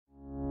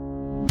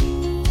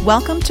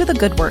Welcome to The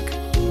Good Work,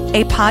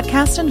 a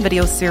podcast and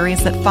video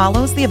series that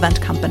follows The Event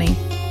Company,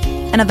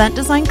 an event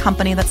design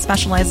company that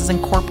specializes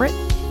in corporate,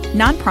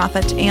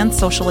 nonprofit, and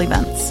social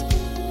events.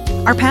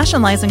 Our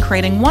passion lies in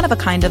creating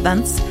one-of-a-kind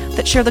events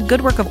that share the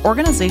good work of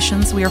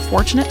organizations we are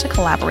fortunate to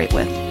collaborate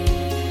with.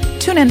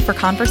 Tune in for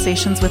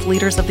conversations with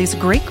leaders of these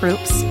great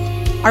groups,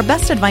 our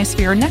best advice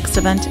for your next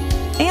event,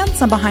 and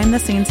some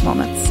behind-the-scenes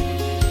moments.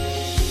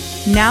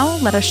 Now,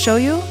 let us show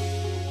you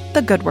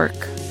the good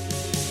work.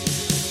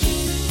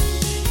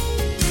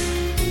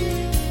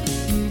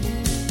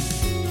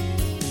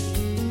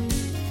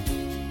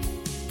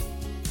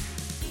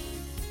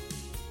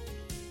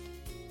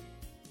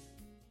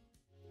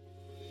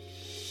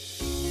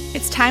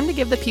 It's time to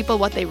give the people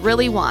what they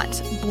really want,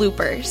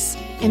 bloopers.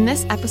 In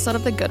this episode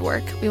of The Good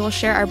Work, we will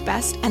share our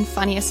best and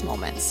funniest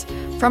moments.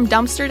 From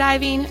dumpster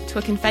diving to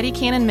a confetti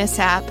cannon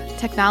mishap,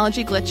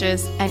 technology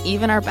glitches, and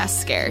even our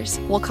best scares.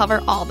 We'll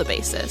cover all the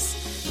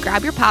bases.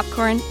 Grab your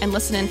popcorn and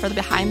listen in for the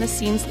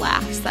behind-the-scenes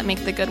laughs that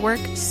make The Good Work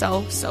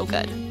so, so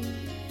good.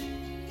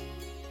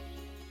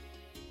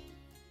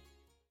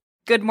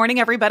 Good morning,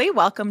 everybody.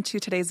 Welcome to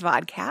today's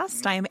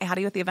vodcast. I am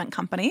Addie with The Event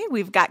Company.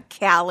 We've got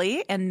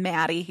Callie and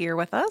Maddie here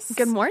with us.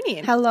 Good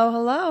morning. Hello,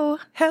 hello.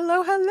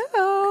 Hello,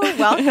 hello.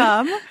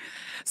 Welcome.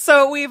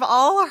 So we've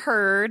all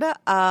heard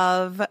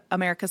of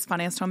America's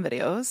Funniest Home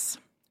Videos.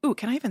 Ooh,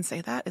 can I even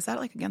say that? Is that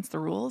like against the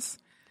rules?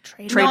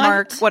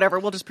 Trademark, whatever.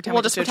 We'll just pretend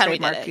we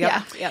did it.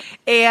 Yep. Yeah.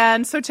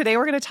 And so today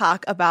we're going to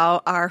talk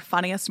about our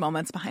funniest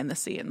moments behind the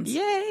scenes.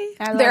 Yay.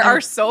 There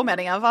are so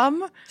many of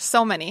them.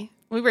 So many.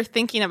 We were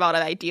thinking about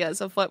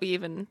ideas of what we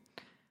even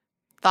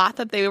thought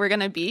that they were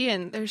going to be,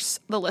 and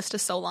the list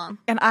is so long.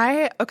 And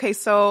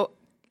so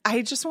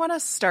I just want to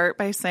start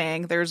by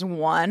saying there's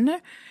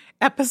one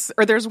episode,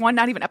 or there's one,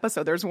 not even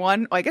episode, there's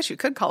one, I guess you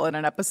could call it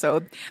an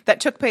episode, that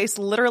took place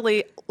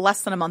literally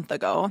less than a month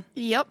ago.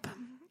 Yep.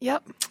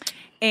 And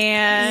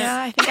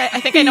yeah, I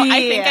think I know. I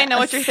think I know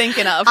what you're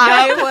thinking of. Yep.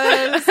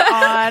 I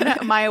was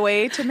on my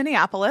way to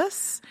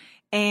Minneapolis,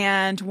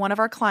 and one of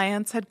our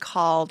clients had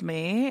called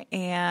me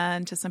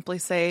and to simply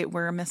say,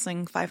 we're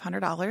missing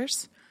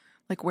 $500.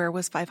 Like, where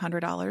was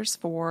 $500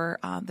 for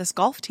this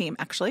golf team,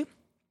 actually?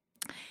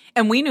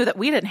 And we knew that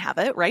we didn't have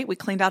it, right? We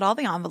cleaned out all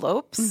the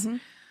envelopes. Mm-hmm.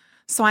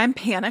 So I'm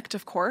panicked,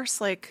 of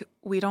course, like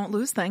we don't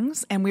lose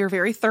things. And we were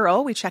very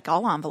thorough. We check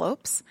all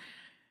envelopes.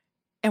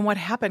 And what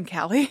happened,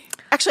 Callie?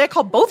 Actually, I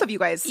called both of you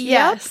guys.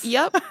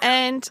 Yep.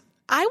 And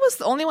I was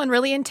the only one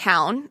really in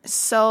town.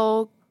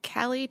 So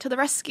Callie to the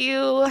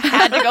rescue,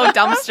 had to go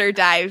dumpster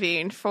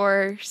diving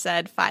for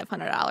said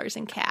 $500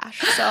 in cash.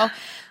 So I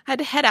had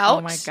to head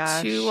out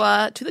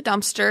to the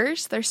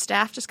dumpsters. Their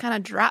staff just kind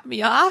of dropped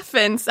me off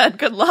and said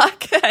good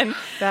luck. And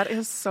that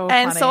is so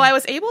funny. funny. So I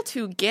was able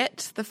to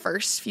get the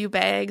first few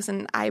bags,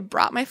 and I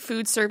brought my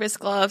food service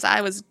gloves.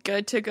 I was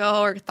good to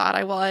go, or thought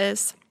I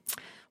was.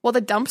 Well,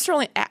 the dumpster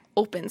only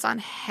opens on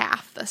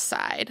half the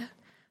side.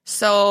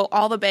 So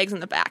all the bags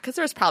in the back, because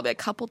there was probably a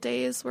couple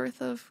days worth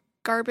of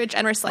garbage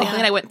and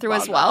recycling I went through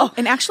as well.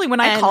 And actually, when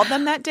I called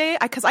them that day,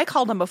 because I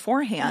called them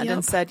beforehand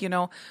and said,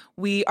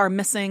 we are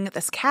missing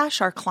this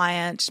cash. Our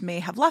client may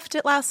have left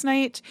it last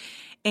night.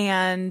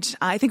 And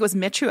I think it was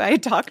Mitch who I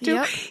had talked to.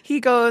 Yep. He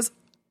goes,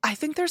 I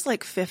think there's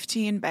like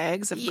 15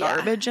 bags of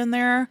garbage in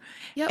there.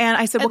 Yep. And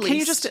I said, well,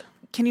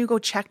 can you go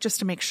check just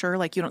to make sure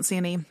like you don't see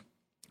any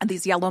of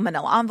these yellow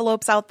manila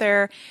envelopes out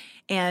there?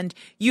 And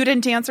you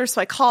didn't answer,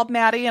 so I called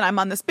Maddie, and I'm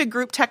on this big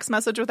group text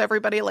message with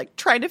everybody, like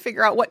trying to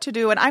figure out what to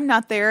do, and I'm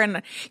not there.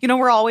 And,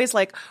 we're always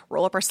like,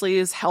 roll up our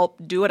sleeves, help,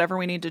 do whatever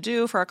we need to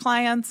do for our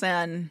clients,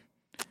 and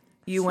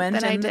you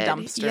went in the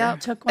dumpster.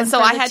 Yep. Took one and so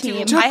for I the had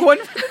team.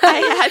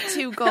 I had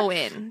to go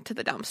in to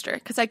the dumpster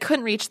because I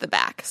couldn't reach the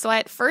back. So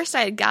at first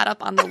I got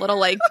up on the little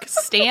like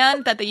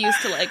stand that they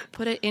used to like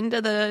put it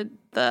into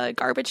the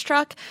garbage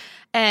truck.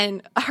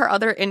 And our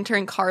other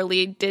intern,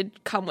 Carly,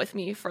 did come with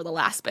me for the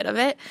last bit of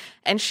it.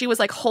 And she was,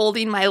 like,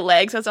 holding my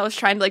legs as I was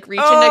trying to, like, reach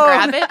in to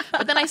grab it.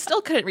 But then I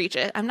still couldn't reach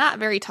it. I'm not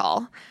very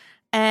tall.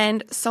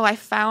 And so I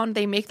found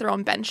they make their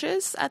own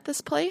benches at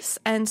this place.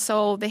 And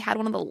so they had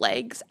one of the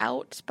legs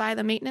out by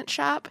the maintenance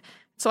shop.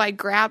 So I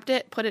grabbed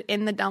it, put it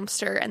in the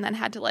dumpster, and then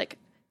had to, like,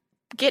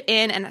 get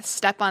in and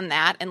step on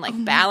that and,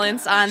 like,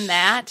 balance on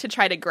that to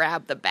try to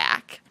grab the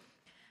back.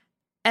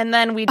 And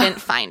then we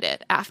didn't find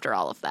it after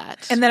all of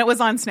that. And then it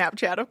was on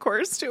Snapchat, of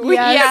course, too.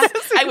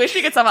 Yes. I wish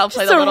we could somehow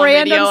play the little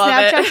video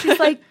Snapchat. of it. She's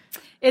like,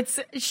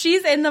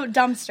 she's in the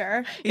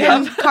dumpster. Yeah.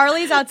 And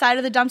Carly's outside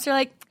of the dumpster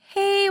like,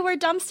 hey, we're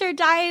dumpster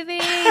diving.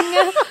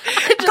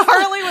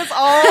 Carly was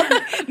all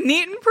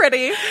neat and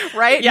pretty,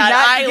 right? Yeah,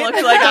 I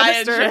looked like I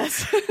had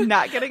just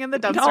not getting in the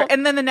dumpster. No.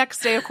 And then the next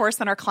day, of course,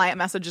 then our client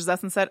messages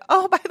us and said,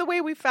 oh, by the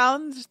way, we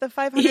found the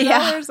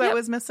 $500 that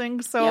was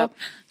missing. So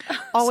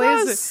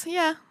always,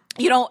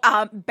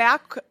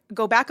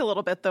 go back a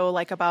little bit, though,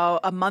 like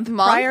about a month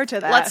prior to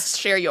that. Let's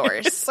share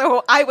yours.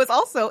 So I was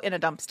also in a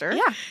dumpster.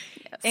 Yeah.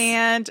 Yes.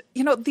 And,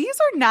 these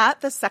are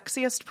not the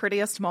sexiest,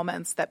 prettiest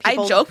moments that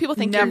people I joke, people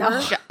think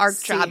our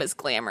see. job is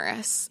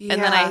glamorous. Yeah.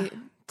 And then I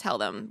tell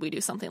them we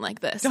do something like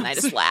this, and I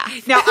just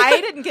laugh. Now,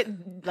 I didn't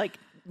get, like,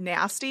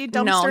 nasty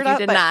dumpstered No, you up.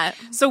 did but- not.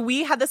 So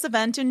we had this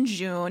event in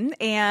June,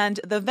 and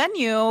the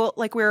venue,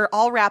 like we were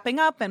all wrapping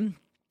up and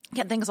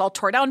getting things all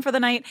tore down for the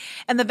night.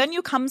 And the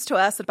venue comes to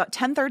us at about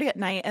 10:30 at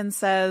night and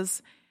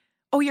says,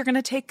 "Oh, you're going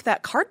to take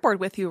that cardboard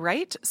with you,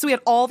 right?" So we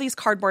had all these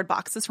cardboard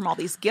boxes from all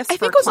these gifts. I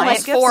think for it was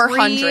almost client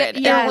gifts. 400.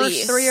 Yeah, at there were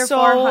least. 3 or so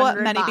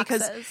 400 many boxes.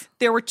 because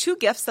there were 2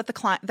 gifts that the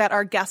client that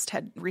our guest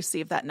had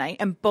received that night,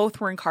 and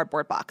both were in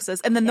cardboard boxes.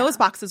 And then those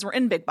boxes were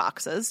in big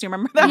boxes. Do you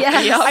remember that?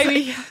 Yes. Yep. I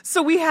mean,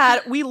 so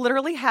we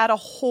literally had a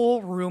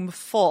whole room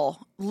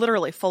full,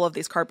 literally full of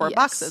these cardboard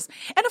boxes.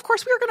 And of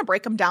course, we were going to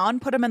break them down,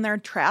 put them in their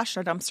trash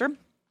or dumpster.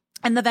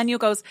 And the venue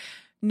goes,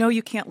 "No,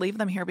 you can't leave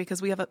them here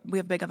because we have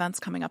big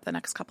events coming up the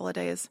next couple of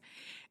days."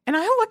 And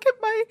I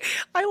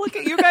look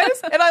at you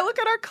guys and I look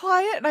at our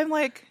client and I'm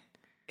like,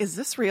 is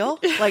this real?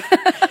 Like,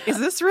 is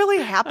this really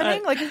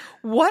happening? Like,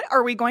 what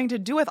are we going to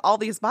do with all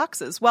these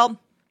boxes? Well,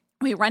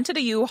 we rented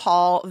a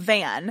U-Haul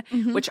van,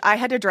 which I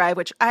had to drive,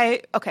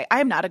 I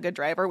am not a good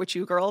driver, which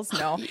you girls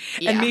know.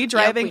 Yeah. And me Yep,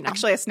 driving, we know.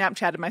 actually I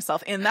Snapchatted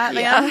myself in that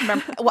van.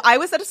 Remember, well, I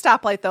was at a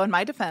stoplight though, in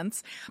my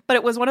defense, but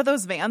it was one of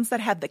those vans that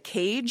had the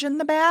cage in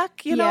the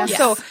back, you know? Yes.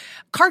 So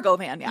cargo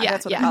van, Yeah,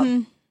 that's what yeah. it's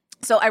called.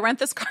 So I rent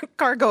this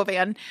cargo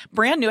van,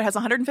 brand new. It has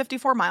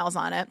 154 miles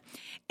on it.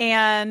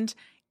 And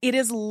it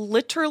is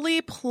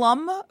literally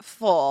plumb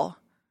full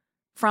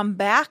from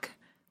back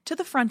to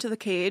the front of the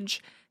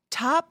cage,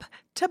 top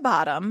to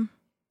bottom,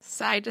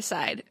 Side to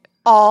side.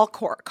 all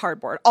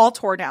cardboard, all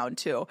tore down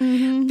too.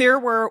 There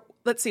were,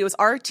 let's see, it was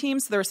our team.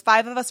 So there was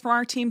 5 of us from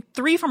our team,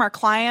 3 from our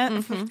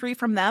client, 3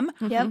 from them,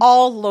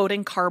 all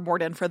loading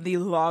cardboard in for the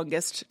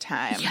longest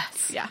time.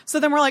 Yes. Yeah. So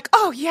then we're like,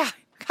 oh yeah,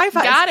 high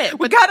five. Got it.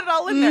 We got it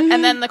all in there.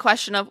 And then the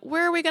question of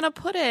where are we going to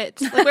put it?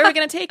 Like, where are we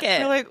going to take it?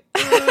 You're like,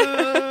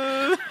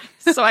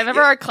 So I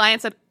remember our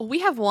client said, "We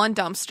have one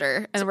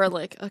dumpster," and we're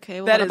like,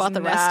 "Okay, well, That what is about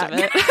the rest of not-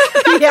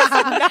 it?"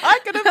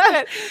 not gonna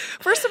fit.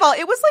 First of all,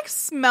 it was like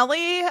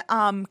smelly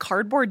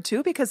cardboard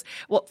too, because,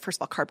 well, first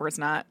of all, cardboard's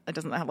not, it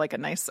doesn't have like a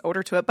nice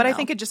odor to it, but I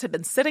think it just had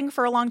been sitting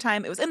for a long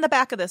time. It was in the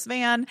back of this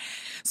van.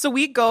 So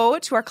we go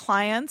to our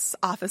client's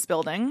office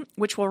building,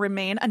 which will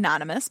remain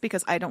anonymous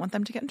because I don't want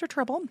them to get into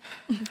trouble.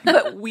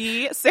 But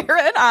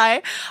Sarah and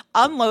I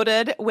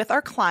unloaded with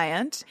our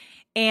client.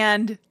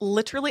 And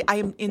literally, I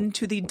am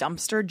into the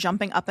dumpster,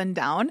 jumping up and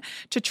down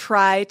to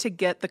try to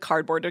get the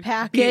cardboard to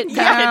Pack be- it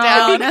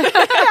Yeah, down.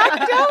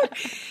 packed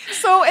down.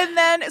 So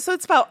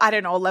it's about, I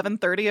don't know,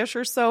 11:30ish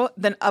or so.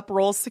 Then up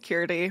rolls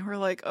security. We're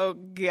like, oh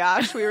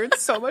gosh, we were in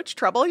so much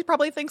trouble. He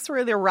probably thinks we're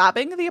either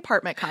robbing the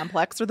apartment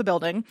complex or the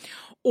building,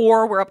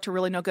 or we're up to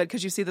really no good,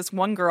 because you see this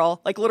one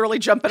girl like literally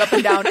jumping up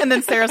and down, and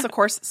then Sarah's, of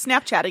course,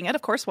 Snapchatting it.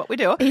 Of course, what we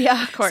do.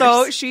 Yeah, of course.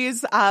 So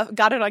she's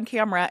got it on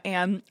camera,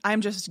 and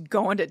I'm just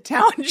going to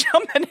town,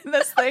 jumping in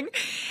this thing.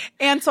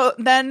 And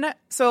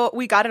so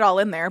we got it all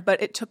in there,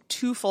 but it took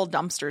 2 full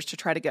dumpsters to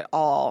try to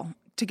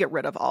get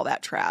rid of all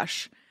that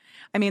trash.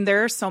 I mean,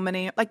 there are so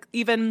many, like,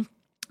 even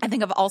I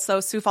think of also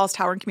Sioux Falls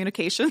Tower and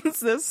Communications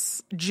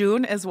this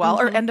June as well,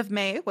 or end of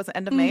May. Was it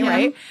end of May,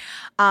 right?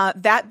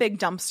 That big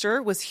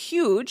dumpster was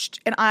huge,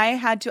 and I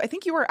had to, I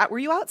think were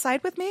you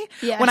outside with me?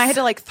 Yes. When I had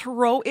to like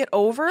throw it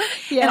over,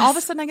 Yes. and all of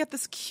a sudden I get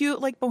this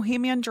cute like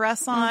bohemian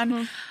dress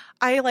on.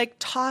 I like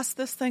toss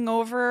this thing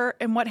over,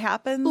 and what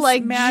happens?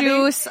 Like Maddie?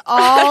 juice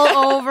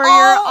all over your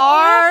All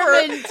arm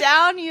over. and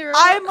down your.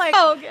 I'm like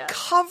oh, God.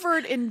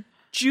 covered in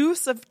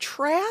juice of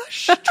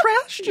trash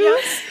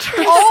juice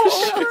all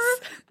over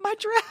my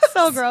dress.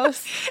 So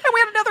gross. And we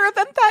had another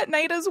event that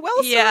night as well.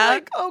 So Yeah. we're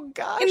like, oh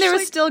gosh. And there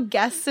was like, still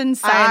guests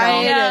inside.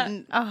 I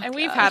know. Yeah. And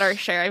we've had our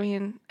share. I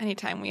mean,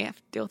 anytime we have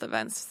to deal with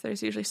events,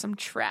 there's usually some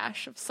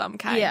trash of some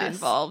kind Yes.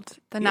 involved.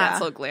 The not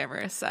so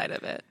glamorous side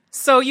of it.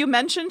 So you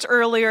mentioned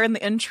earlier in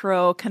the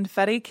intro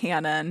confetti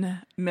cannon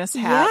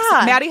mishaps.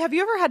 Yeah. Maddie, have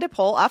you ever had to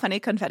pull off any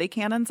confetti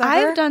cannons ever?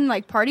 I've done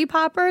like party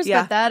poppers,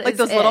 Yeah. but that like is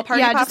those it. little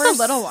party yeah, poppers? just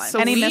a little one. So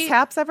Any we-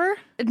 mishaps ever?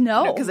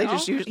 No, Because they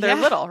just usually, they're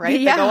Yeah. little, right?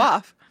 Yeah. They go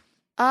off.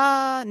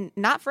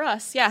 Not for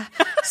us. Yeah.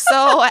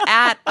 So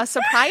at a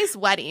surprise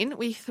wedding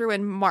we threw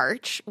in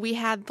March, we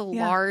had the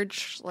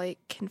large like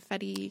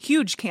confetti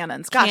Huge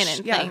cannons. Gosh.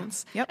 cannon yeah.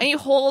 things. Yep. And you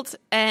hold,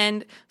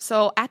 and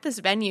so at this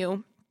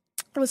venue,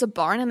 there was a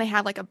barn and they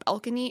had like a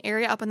balcony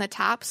area up on the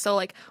top. So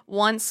like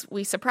once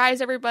we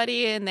surprised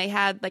everybody and they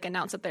had like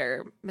announced that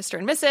they're Mr.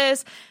 and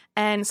Mrs.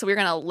 And so we were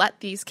going to let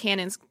these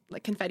cannons,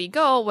 like confetti,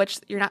 go, which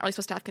you're not really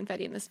supposed to have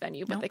confetti in this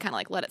venue, but they kind of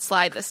like let it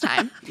slide this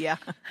time. Yeah.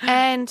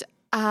 And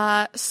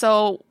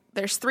so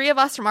there's 3 of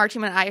us from our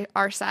team and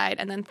our side,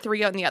 and then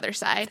 3 on the other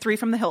side. 3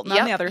 from the Hilton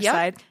on the other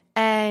side.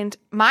 And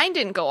mine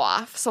didn't go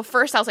off. So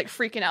first I was like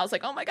freaking out. I was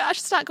like, oh my gosh,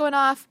 it's not going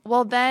off.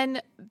 Well,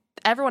 then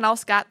everyone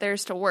else got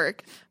theirs to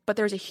work, but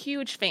there was a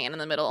huge fan in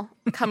the middle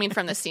coming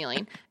from the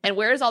ceiling. And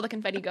where does all the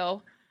confetti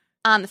go?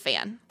 On the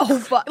fan.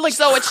 Oh, but Like,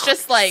 So it's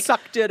just like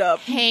sucked it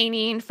up.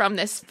 hanging from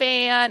this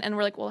fan. And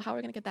we're like, well, how are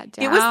we going to get that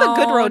down? It was the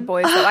Good Road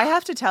boys, though. I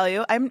have to tell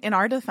you, I'm in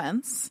our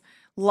defense.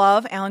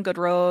 Love Alan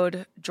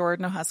Goodroad,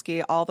 Jordan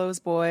O'Husky, all those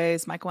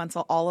boys, Michael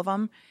Wenzel, all of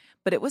them.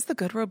 But it was the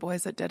Good Road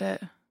boys that did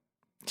it.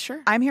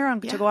 Sure. I'm here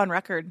to go on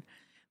record.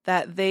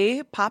 that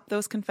they popped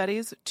those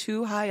confettis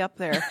too high up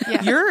there.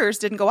 Yours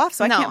didn't go off,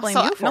 so I can't blame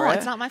you for it. No,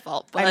 it's not my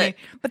fault. But, I mean,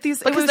 but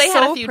these because they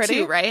had a few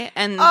too, right?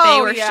 And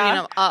they were shooting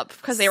them up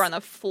because they were on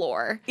the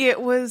floor.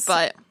 It was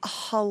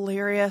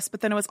hilarious.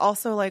 But then it was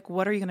also like,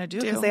 what are you going to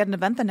do? Because they had an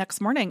event the next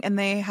morning, and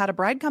they had a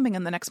bride coming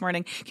in the next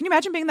morning. Can you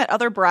imagine being that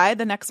other bride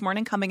the next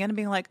morning coming in and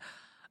being like,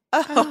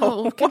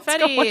 oh,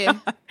 confetti.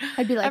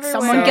 I'd be like, everywhere.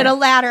 someone get a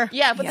ladder.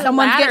 Yeah, but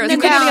someone ladder getting you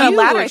it couldn't down. get a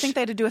ladder. I think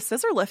they had to do a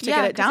scissor lift to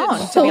get it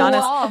down, to be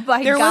honest. Oh,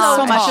 my there God.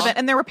 was so much of it.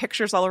 And there were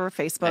pictures all over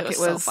Facebook. It was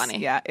so funny.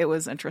 Yeah, it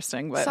was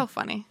interesting. But so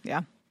funny.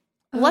 Yeah.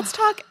 Let's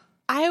talk.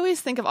 I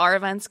always think of our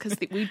events because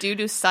we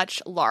do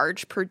such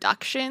large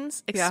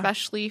productions,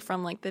 especially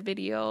from like the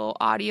video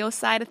audio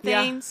side of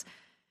things.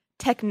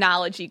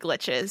 Technology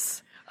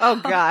glitches. Oh,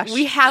 gosh.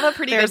 We have a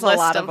pretty good list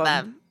lot of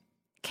them.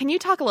 Can you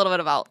talk a little bit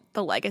about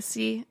the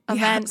Legacy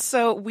event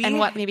and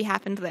what maybe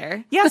happened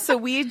there? Yeah, so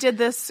we did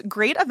this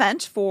great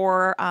event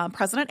for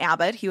President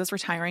Abbott. He was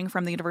retiring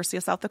from the University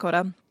of South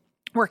Dakota,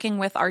 working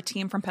with our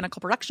team from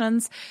Pinnacle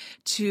Productions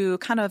to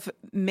kind of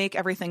make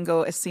everything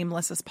go as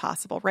seamless as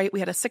possible, right?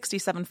 We had a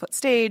 67-foot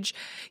stage.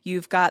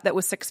 That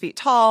was 6 feet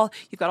tall.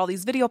 You've got all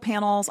these video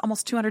panels,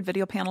 almost 200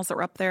 video panels that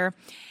were up there.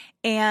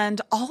 And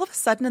all of a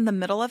sudden in the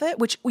middle of it,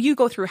 which you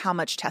go through how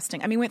much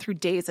testing? I mean, we went through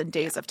days and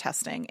days of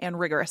testing and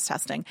rigorous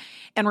testing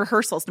and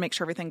rehearsals to make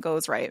sure everything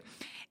goes right.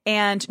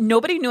 And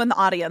nobody knew in the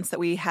audience that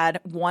we had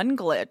one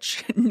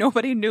glitch.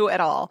 Nobody knew at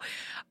all.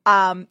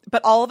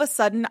 But all of a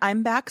sudden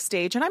I'm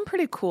backstage and I'm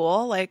pretty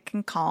cool, like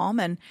and calm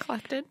and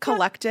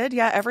collected.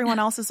 Yeah. Everyone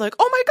else is like,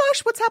 oh my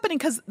gosh, what's happening?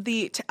 Because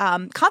the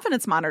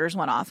confidence monitors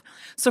went off.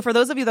 So for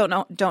those of you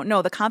that don't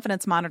know, the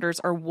confidence monitors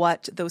are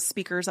what those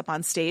speakers up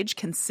on stage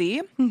can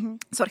see. Mm-hmm.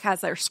 So it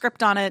has their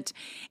script on it.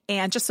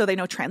 And just so they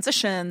know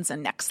transitions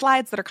and next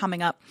slides that are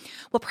coming up.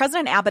 Well,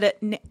 President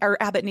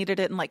Abbott needed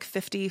it in like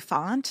 50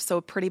 font. So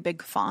a pretty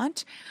big font.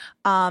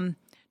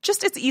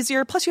 Just it's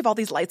easier. Plus, you have all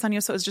these lights on you,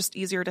 so it was just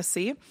easier to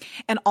see.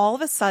 And all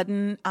of a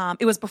sudden,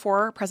 it was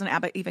before President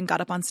Abbott even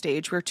got up on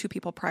stage. We were 2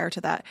 people prior to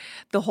that.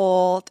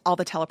 All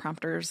the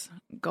teleprompters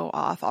go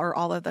off, or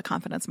all of the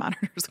confidence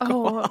monitors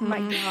go off. Oh my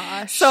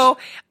gosh! So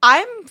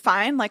I'm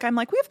fine. I'm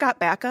like, we've got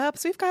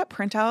backups, we've got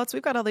printouts,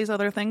 we've got all these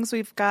other things.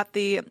 We've got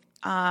the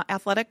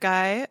athletic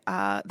guy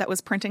that was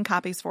printing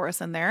copies for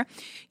us in there.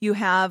 You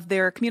have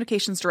their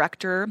communications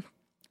director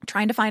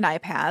trying to find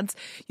iPads.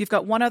 You've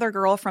got one other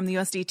girl from the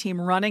USD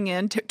team running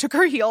in, took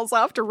her heels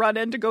off to run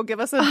in to go give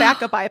us a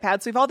backup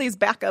iPad. So we have all these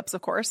backups,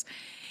 of course.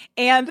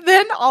 And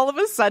then all of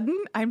a sudden,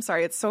 I'm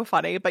sorry, it's so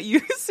funny, but you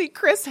see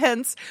Chris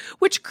Hintz,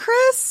 which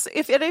Chris,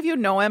 if any of you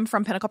know him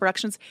from Pinnacle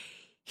Productions,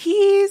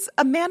 he's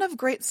a man of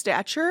great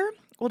stature.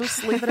 We'll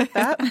just leave it at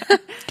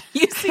that.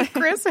 You see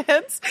Chris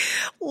Hintz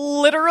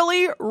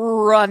literally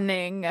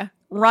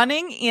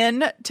running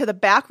in to the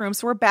back room.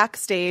 So we're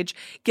backstage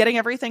getting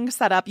everything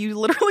set up. You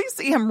literally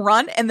see him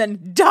run and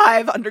then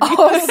dive underneath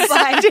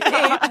the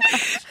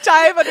stage.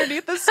 Dive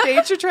underneath the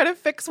stage to try to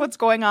fix what's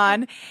going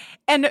on.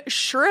 And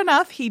sure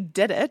enough, he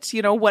did it.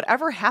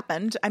 Whatever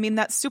happened. I mean,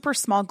 that super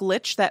small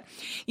glitch that,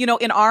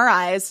 in our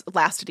eyes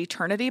lasted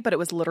eternity, but it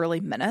was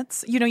literally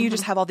minutes. You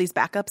just have all these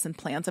backups and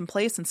plans in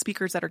place and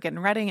speakers that are getting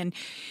ready. And,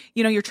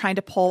 you're trying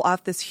to pull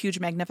off this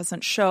huge,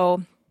 magnificent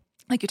show.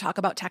 Like you talk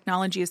about,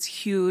 technology is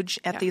huge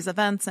at these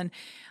events, and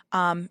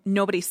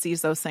nobody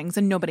sees those things,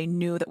 and nobody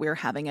knew that we were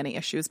having any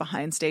issues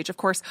behind stage. Of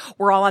course,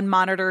 we're all on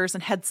monitors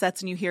and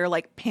headsets, and you hear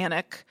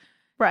panic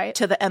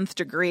to the nth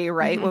degree,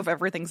 right, of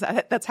everything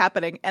that's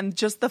happening. And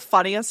just the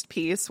funniest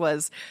piece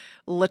was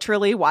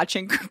literally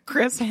watching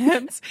Chris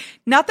Hintz.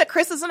 Not that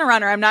Chris isn't a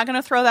runner. I'm not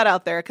going to throw that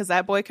out there because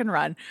that boy can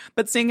run.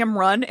 But seeing him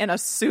run in a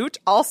suit,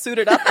 all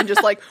suited up, and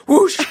just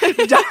whoosh,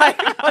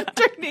 dive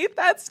underneath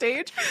that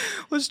stage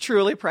was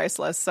truly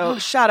priceless. So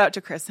shout out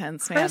to Chris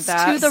Hintz, man. Chris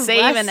to the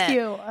saving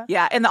rescue. It.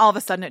 Yeah, and all of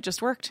a sudden it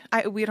just worked.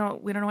 We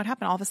don't know what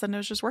happened. All of a sudden it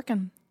was just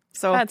working.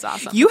 So that's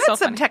awesome. You had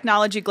some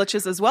technology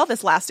glitches as well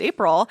this last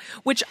April,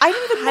 which I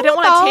didn't even know I don't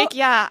about. want to take.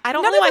 Yeah, I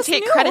don't really want to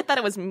take credit that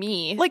it was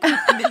me. Because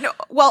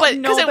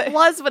it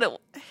was, but it.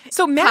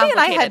 So Maddie and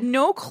I had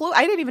no clue.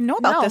 I didn't even know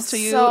about this till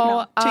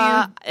you.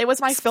 It was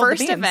my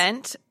first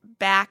event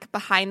back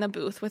behind the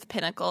booth with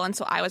Pinnacle, and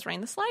so I was running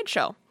the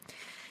slideshow.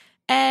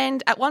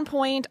 And at one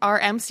point,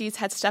 our MCs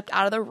had stepped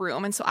out of the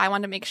room, and so I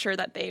wanted to make sure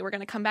that they were going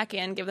to come back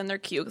in, give them their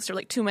cue, because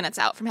they're 2 minutes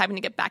out from having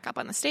to get back up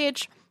on the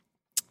stage.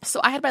 So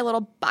I had my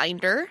little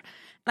binder,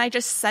 and I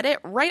just set it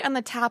right on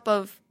the top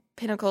of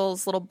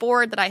Pinnacle's little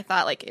board that I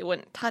thought it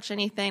wouldn't touch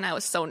anything. I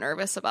was so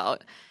nervous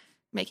about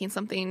making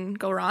something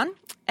go wrong.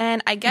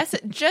 And I guess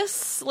it just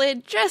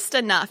slid just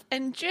enough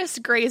and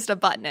just grazed a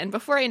button. And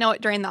before I know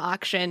it, during the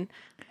auction,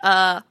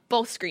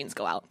 both screens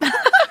go out.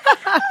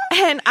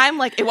 And I'm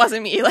like, it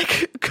wasn't me.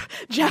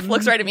 Jeff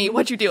looks right at me.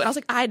 What'd you do? And I was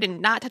like, I did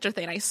not touch a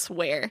thing, I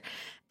swear.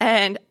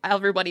 And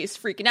everybody's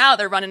freaking out.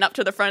 They're running up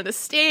to the front of the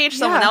stage.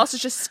 Someone else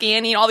is just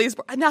scanning all these.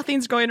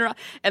 Nothing's going around.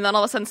 And then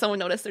all of a sudden, someone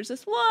noticed there's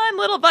this one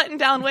little button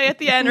down way at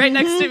the end right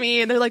next to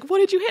me. And they're like, what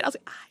did you hit? I was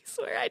like, I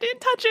swear I didn't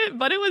touch it,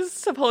 but it was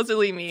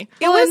supposedly me.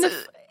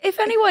 if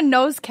anyone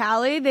knows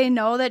Callie, they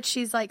know that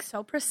she's like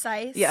so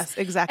precise. Yes,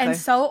 exactly. And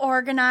so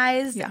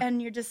organized. Yeah.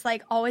 And you're just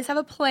like always have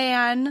a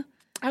plan.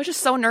 I was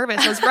just so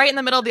nervous. It was right in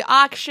the middle of the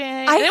auction.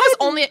 And it was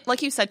only,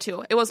 like you said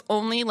too, it was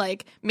only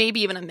like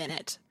maybe even a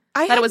minute.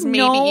 I had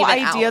no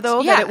idea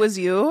though that it was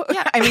you.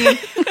 Yeah. I mean,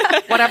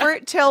 whatever.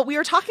 Till we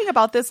were talking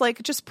about this,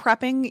 like just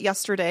prepping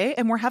yesterday,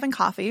 and we're having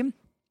coffee.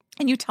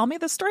 And you tell me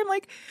this story. I'm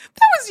like,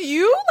 that was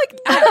you? Like,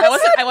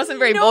 I wasn't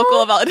very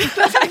vocal about the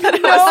fact that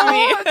it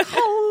was me.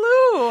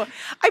 Clue.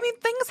 I mean,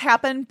 things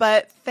happen,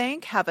 but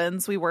thank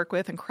heavens we work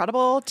with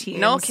incredible teams.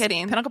 No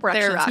kidding. Pinnacle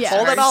Productions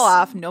pulled it all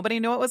off. Nobody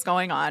knew what was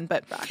going on.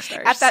 But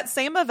at that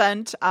same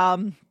event,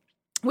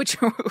 which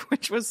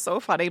was so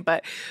funny,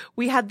 but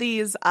we had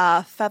these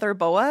feather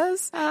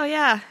boas. Oh,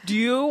 yeah. Do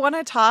you want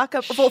to talk?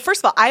 Well, first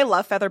of all, I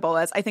love feather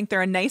boas. I think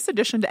they're a nice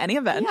addition to any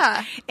event.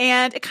 Yeah.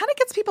 And it kind of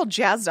gets people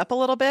jazzed up a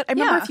little bit. I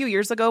remember a few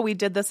years ago, we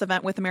did this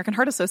event with American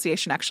Heart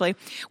Association, actually.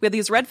 We had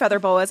these red feather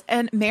boas,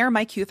 and Mayor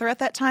Mike Huther at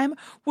that time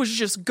was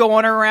just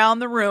going around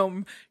the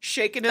room,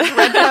 shaking his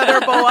red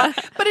feather boa.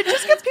 But it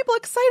just gets people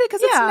excited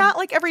because it's not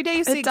like every day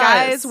you see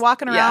guys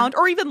walking around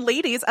or even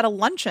ladies at a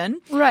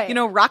luncheon,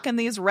 rocking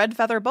these red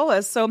feather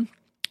boas. So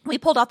we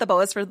pulled out the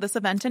boas for this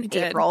event in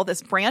April,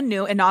 this brand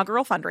new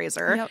inaugural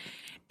fundraiser. Yep.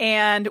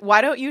 And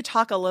why don't you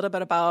talk a little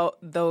bit about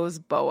those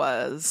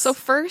boas? So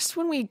first,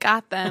 when we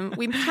got them,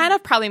 we kind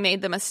of probably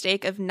made the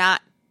mistake of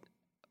not,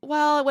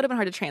 well, it would have been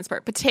hard to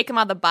transport, but take them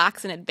out of the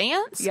box in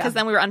advance because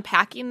then we were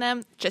unpacking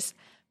them, just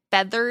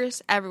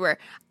feathers everywhere.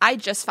 I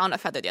just found a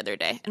feather the other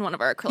day in one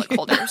of our acrylic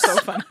holders. So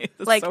funny.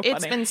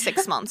 It's been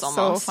 6 months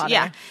almost. So funny.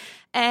 Yeah.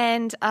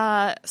 And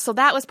so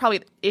that was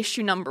probably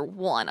issue number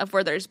one of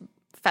where there's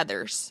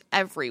feathers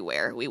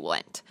everywhere we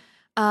went.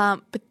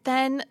 But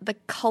then the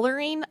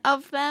coloring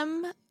of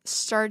them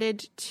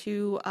started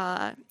to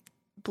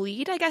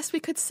bleed, I guess we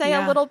could say,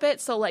 a little bit.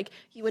 So like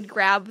you would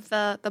grab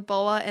the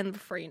boa, and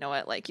before you know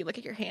it, like you look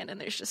at your hand and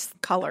there's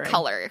just color.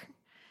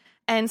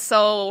 And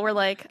so we're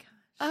like,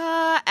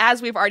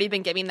 as we've already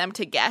been giving them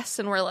to guests,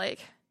 and we're like,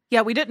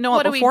 yeah, we didn't know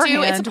what it beforehand. Do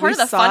we do? It's a part of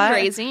the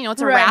fundraising. You know,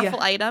 it's a raffle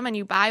item, and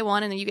you buy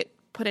one, and then you get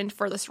put in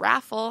for this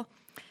raffle.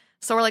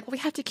 So we're like, well, we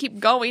have to keep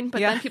going,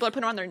 but then people are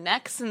putting them on their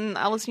necks, and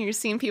all of a sudden you're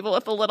seeing people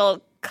with a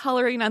little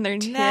coloring on their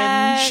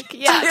neck.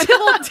 Yeah, a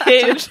little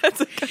tinge. That's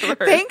a good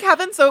word. Thank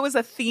heaven. So it was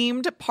a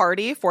themed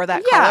party for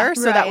that color.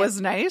 So that was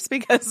nice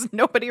because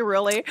nobody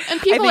really. And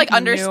people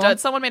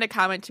understood. Someone made a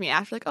comment to me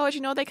after, like, oh, did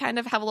you know they kind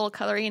of have a little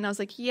coloring? And I was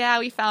like, yeah,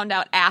 we found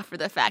out after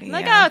the fact. And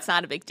like, oh, it's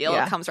not a big deal.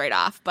 It comes right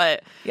off.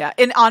 But yeah.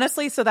 And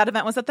honestly, so that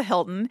event was at the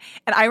Hilton.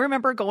 And I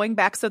remember going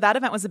back. So that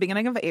event was the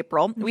beginning of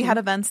April. Mm-hmm. We had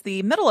events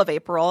the middle of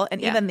April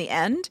and even the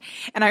end.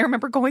 And I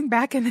remember going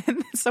back and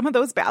in some of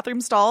those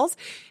bathroom stalls,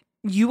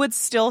 you would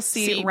still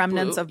see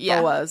remnants of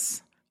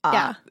boas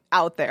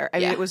out there. I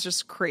mean, it was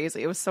just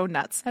crazy. It was so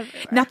nuts.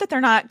 Everywhere. Not that they're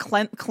not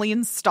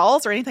clean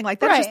stalls or anything like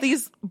that. Just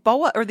these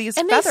boa or these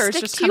feathers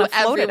just kind of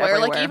floated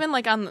everywhere. Like even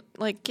like on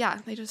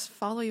they just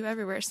follow you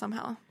everywhere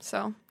somehow.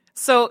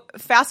 So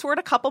fast forward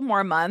a couple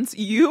more months,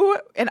 you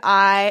and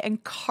I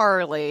and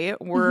Carly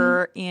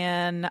were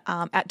in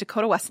at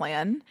Dakota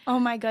Wesleyan. Oh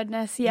my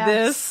goodness, yes.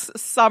 This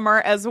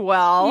summer as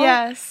well.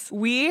 Yes.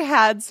 We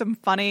had some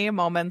funny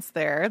moments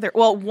there. There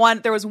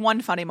was one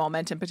funny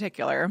moment in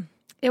particular.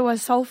 It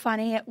was so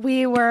funny.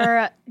 We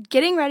were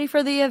getting ready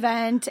for the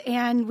event,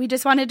 and we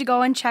just wanted to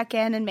go and check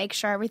in and make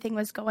sure everything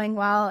was going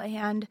well.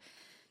 And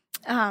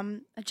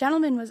a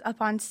gentleman was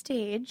up on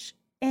stage,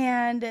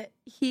 and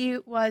he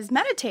was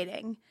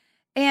meditating.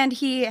 And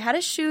he had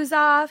his shoes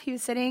off. He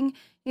was sitting,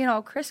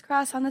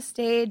 crisscross on the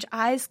stage,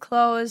 eyes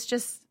closed,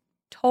 just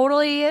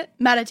totally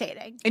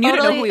meditating. And you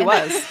didn't know who he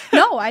was?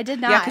 No, I did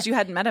not. Yeah, because you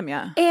hadn't met him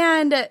yet.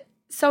 And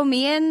so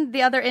me and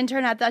the other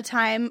intern at that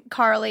time,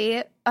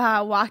 Carly,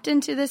 walked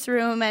into this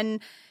room, and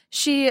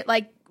she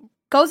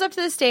goes up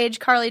to the stage,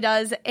 Carly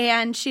does,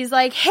 and she's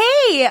like,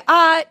 hey,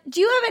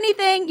 do you have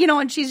anything?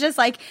 And she's just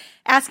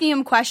asking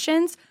him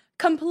questions.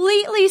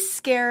 Completely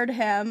scared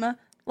him.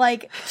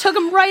 Took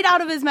him right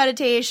out of his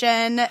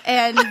meditation,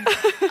 and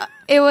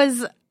it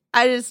was,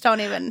 I just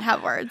don't even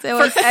have words. It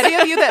was for any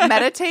of you that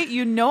meditate,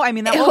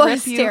 that will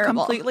rip you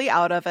completely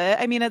out of it.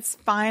 I mean, it's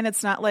fine.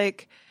 It's not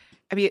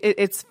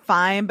it's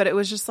fine, but it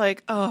was just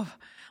of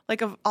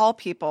all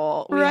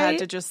people, we had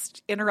to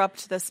just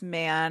interrupt this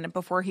man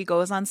before he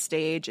goes on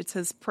stage. It's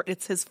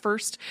his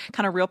first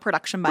kind of real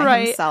production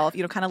by himself,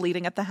 kind of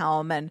leading at the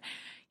helm, and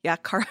yeah,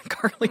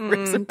 Carly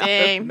rips him out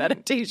of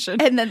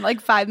meditation. And then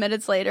 5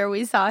 minutes later,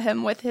 we saw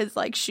him with his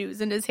shoes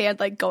in his hand,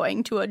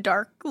 going to a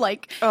dark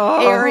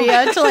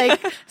area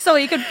to so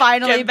he could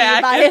finally be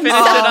by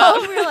himself.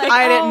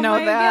 I didn't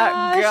know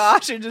that.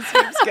 Gosh, it just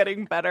keeps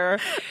getting better.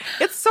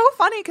 It's so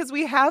funny because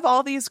we have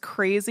all these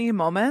crazy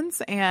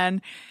moments,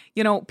 and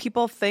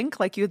people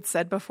think, like you had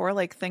said before,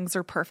 things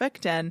are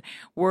perfect and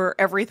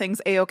everything's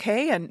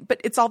A-okay.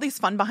 But it's all these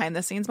fun behind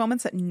the scenes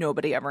moments that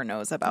nobody ever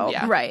knows about.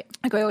 Yeah. Right.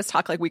 We always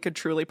talk we could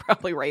truly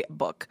probably write a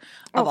book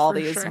of all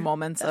these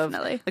moments.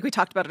 Definitely. Of, we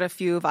talked about it a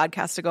few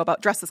podcasts ago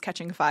about dresses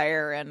catching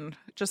fire and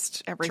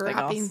just everything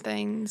Dropping else.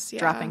 Things. Yeah.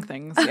 Dropping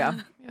things. Yeah.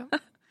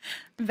 Yep.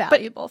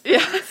 Valuable.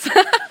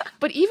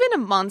 But even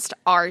amongst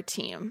our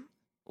team,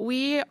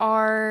 we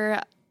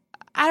are,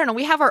 I don't know,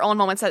 we have our own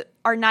moments that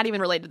are not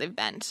even related to the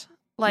event.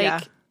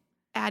 Like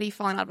Addie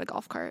falling out of a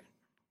golf cart.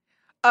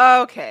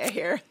 Okay,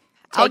 here.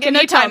 I'll give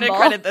you time to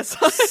credit this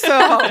one.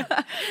 So,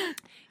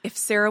 if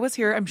Sarah was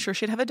here, I'm sure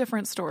she'd have a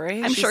different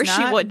story. I'm sure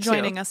she would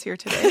joining us here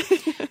today.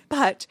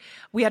 But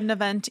we had an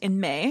event in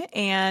May,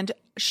 and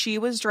she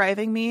was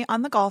driving me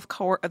on the golf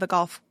cart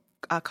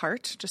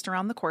just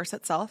around the course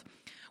itself.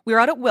 We were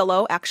out at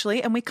Willow,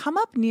 actually, and we come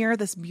up near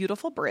this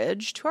beautiful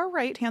bridge to our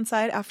right-hand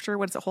side after,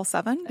 what is it, hole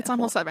 7? It's on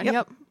hole 7,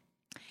 yep.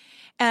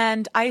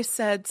 And I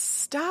said,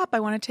 stop, I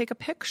want to take a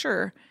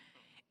picture.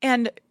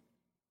 And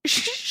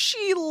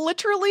she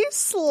literally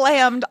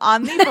slammed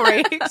on the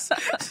brakes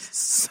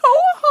so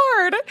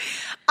hard.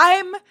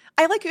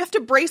 You have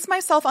to brace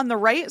myself on the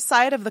right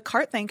side of the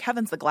cart. Thank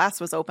heavens the glass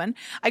was open.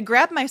 I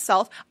grab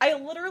myself. I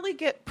literally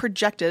get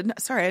projected.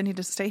 Sorry, I need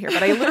to stay here,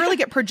 but I literally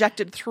get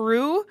projected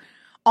through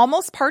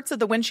almost parts of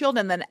the windshield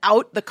and then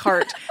out the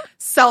cart.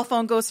 Cell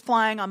phone goes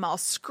flying. I'm all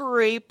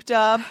scraped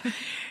up.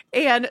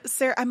 And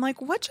Sarah, I'm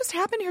like, what just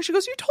happened here? She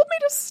goes, you told me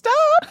to stop.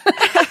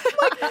 I'm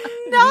like,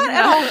 not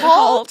at a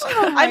halt.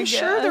 I'm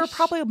sure there were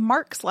probably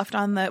marks left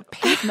on the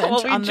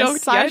pavement on the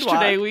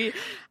sidewalk. Yesterday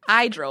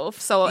I drove.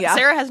 So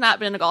Sarah has not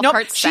been in a golf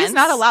cart since. She's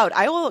not allowed.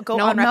 I will go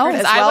on record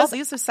as well.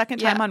 This is the second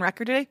time on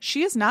record today.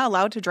 She is not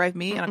allowed to drive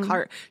me in a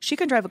cart. She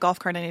can drive a golf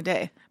cart any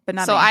day, but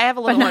not me. So I have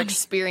a little more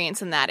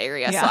experience in that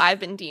area. So I've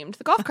been deemed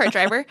the golf cart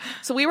driver.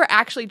 So we were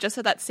actually just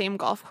at that same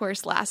golf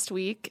course last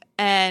week,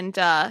 and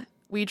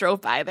we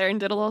drove by there and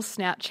did a little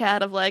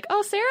Snapchat of like,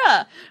 oh,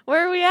 Sarah,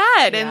 where are we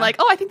at? And like,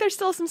 oh, I think there's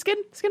still some skin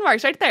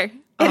marks right there.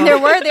 And there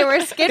were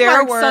skid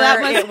marks, so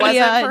that must be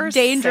a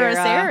dangerous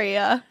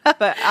area.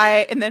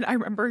 And then I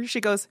remember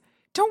she goes,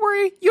 don't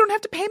worry, you don't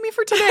have to pay me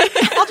for today.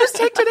 I'll just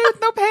take today with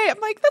no pay. I'm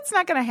like, that's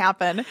not going to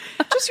happen.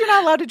 Just you're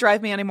not allowed to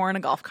drive me anymore in a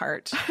golf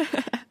cart.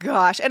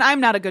 Gosh, and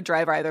I'm not a good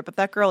driver either, but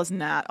that girl is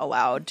not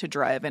allowed to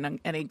drive in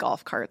any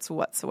golf carts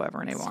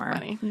whatsoever anymore.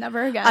 Funny.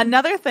 Never again.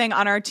 Another thing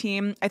on our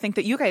team I think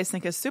that you guys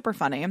think is super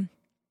funny,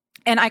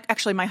 and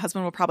my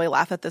husband will probably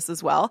laugh at this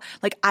as well.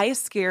 Like, I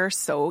scare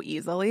so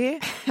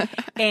easily.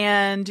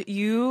 And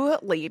you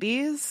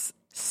ladies,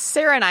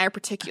 Sarah and I are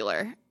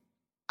particular.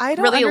 I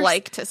don't really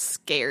like to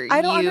scare you.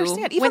 I don't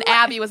understand. Even when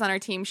Abby was on our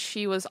team,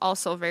 she was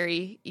also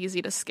very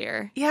easy to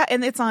scare. Yeah,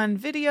 and it's on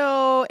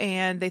video,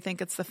 and they think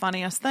it's the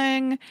funniest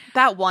thing.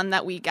 That one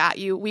that we got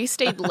you, we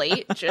stayed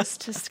late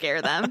just to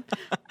scare them.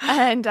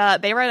 And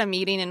they were at a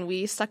meeting, and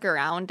we stuck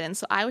around. And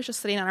so I was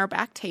just sitting on our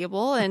back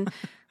table, and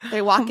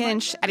they walk in,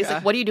 and Addie's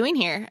like, what are you doing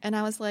here? And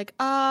I was like,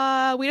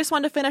 we just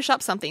wanted to finish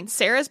up something.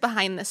 Sarah's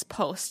behind this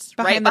post,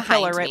 right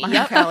behind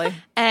me. Callie.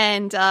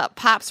 And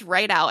pops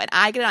right out, and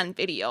I get it on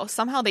video.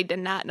 Somehow they did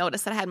not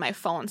notice that I had my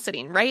phone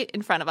sitting right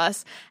in front of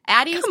us.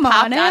 Addie's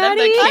popped out of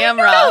the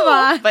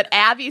camera, but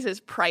Abby's is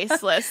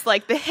priceless.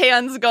 Like, the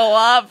hands go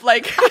up.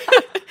 Like,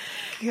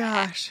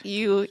 gosh.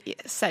 You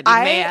said you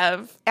may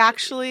have.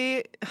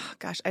 Actually,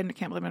 I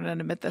can't believe I'm going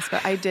to admit this,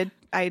 but I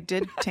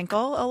did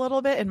tinkle a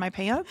little bit in my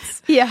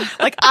pants. Yeah.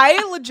 Like,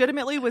 I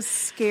legitimately was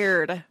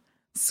scared.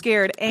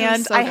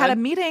 And I had a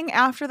meeting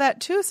after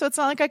that too. So it's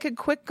not like I could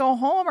quick go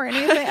home or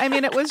anything. I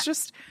mean, it was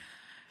just,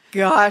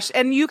 gosh.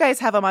 And you guys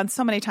have them on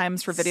so many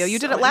times for video. You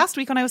did it last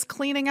week when I was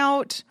cleaning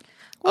out.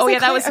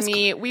 That was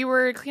me. We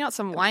were cleaning out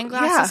some wine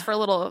glasses for a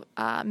little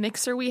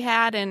mixer we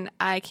had, and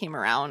I came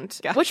around,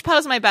 which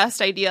was my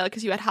best idea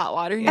because you had hot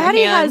water in your hands.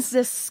 Addie has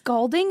this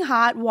scalding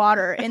hot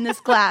water in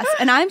this glass,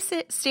 and I'm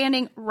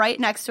standing right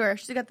next to her.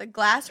 She's got the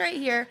glass right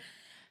here,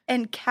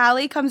 and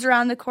Callie comes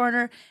around the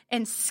corner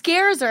and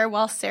scares her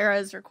while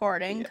Sarah's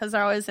recording because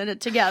they're always in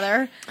it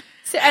together.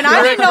 And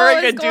I didn't know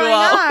what was going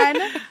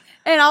on.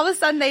 And all of a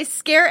sudden, they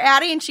scare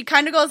Addie, and she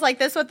kind of goes like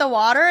this with the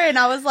water, and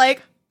I was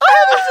like,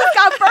 I just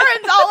got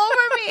burns all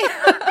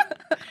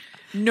over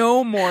me.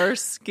 No more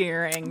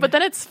scaring. But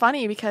then it's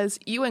funny because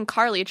you and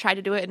Carly tried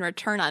to do it in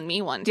return on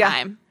me one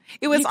time.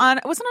 It was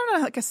wasn't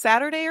on like a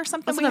Saturday or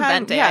something? It was an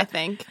event day, I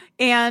think.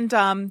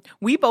 And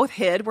we both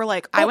hid. We're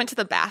like, I went to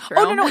the bathroom.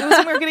 Oh, no. It was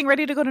when we were getting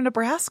ready to go to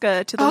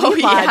Nebraska to the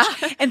Leaf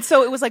Lodge. And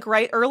so it was like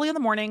right early in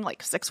the morning,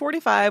 like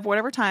 6:45,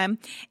 whatever time.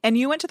 And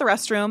you went to the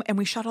restroom, and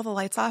we shut all the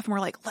lights off, and we're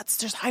like, let's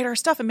just hide our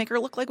stuff and make her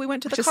look like we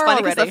went to the car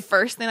already. Which is funny because the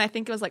first thing I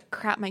think it was like,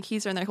 crap, my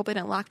keys are in there. I hope they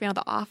didn't lock me out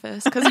of the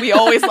office because we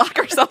always lock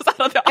ourselves out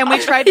of the office. And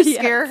we tried to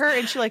scare her,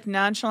 and she like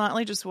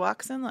nonchalantly just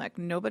walks in like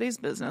nobody's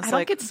business. I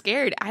don't get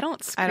scared. I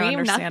don't scream, I don't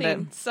understand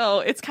nothing. it. So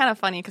it's kind of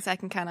funny because I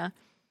can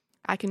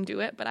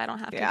do it, but I don't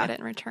have to get it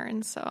in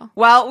return. So,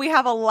 well, we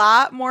have a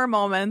lot more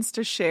moments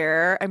to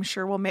share. I'm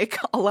sure we'll make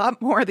a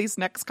lot more these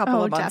next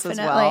couple of months as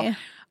well.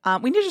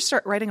 We need to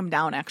start writing them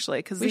down, actually,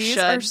 because these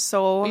are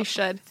so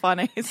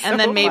funny. And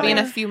then maybe in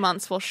a few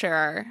months we'll share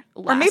our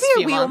last Or maybe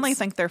few we months. only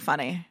think they're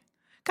funny.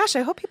 Gosh,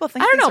 I hope people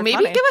think I don't these know. are Maybe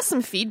funny. give us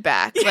some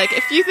feedback. Like,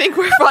 if you think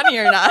we're funny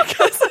or not.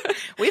 Cause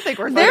we think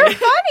we're funny. They're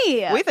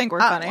funny. We think we're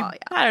funny. Well,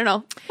 I don't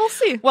know. We'll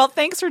see. Well,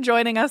 thanks for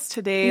joining us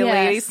today,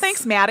 ladies.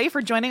 Thanks, Maddie,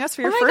 for joining us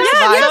for your first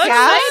God,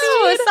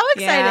 podcast. so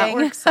exciting. Yeah,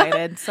 we're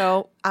excited.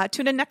 So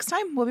tune in next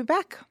time. We'll be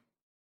back.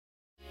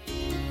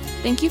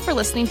 Thank you for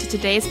listening to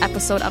today's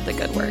episode of The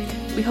Good Work.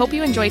 We hope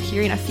you enjoyed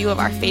hearing a few of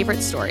our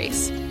favorite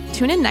stories.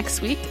 Tune in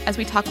next week as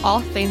we talk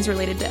all things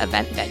related to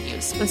event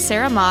venues with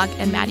Sarah Mogg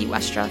and Maddie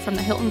Westra from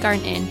the Hilton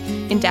Garden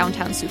Inn in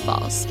downtown Sioux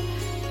Falls.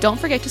 Don't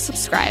forget to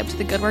subscribe to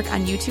The Good Work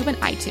on YouTube and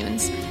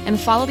iTunes, and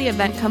follow the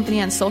event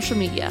company on social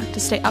media to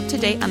stay up to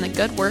date on the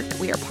good work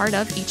we are part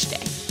of each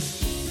day.